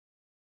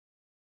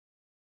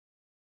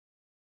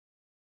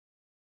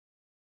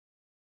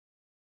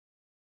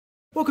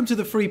Welcome to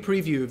the free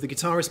preview of the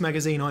Guitarist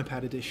magazine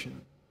iPad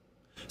edition.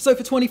 So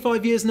for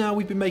 25 years now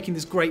we've been making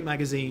this great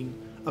magazine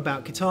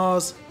about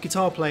guitars,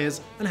 guitar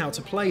players and how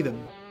to play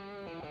them.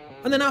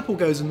 And then Apple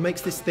goes and makes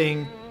this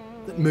thing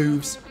that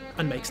moves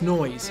and makes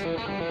noise.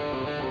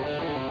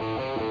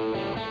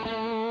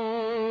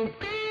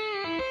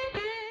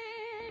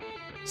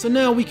 So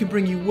now we can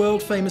bring you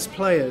world famous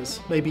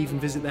players, maybe even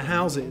visit their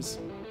houses.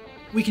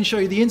 We can show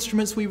you the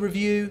instruments we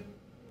review,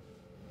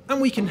 and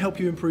we can help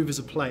you improve as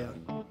a player.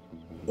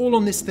 All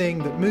on this thing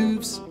that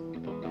moves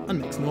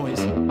and makes noise.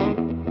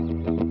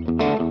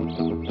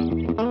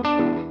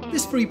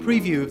 This free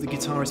preview of the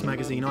Guitarist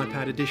magazine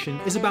iPad edition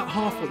is about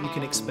half what you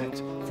can expect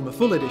from a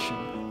full edition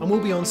and will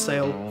be on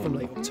sale from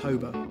late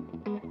October.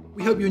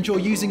 We hope you enjoy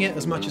using it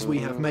as much as we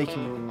have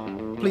making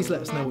it. Please let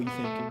us know what you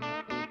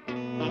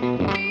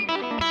think.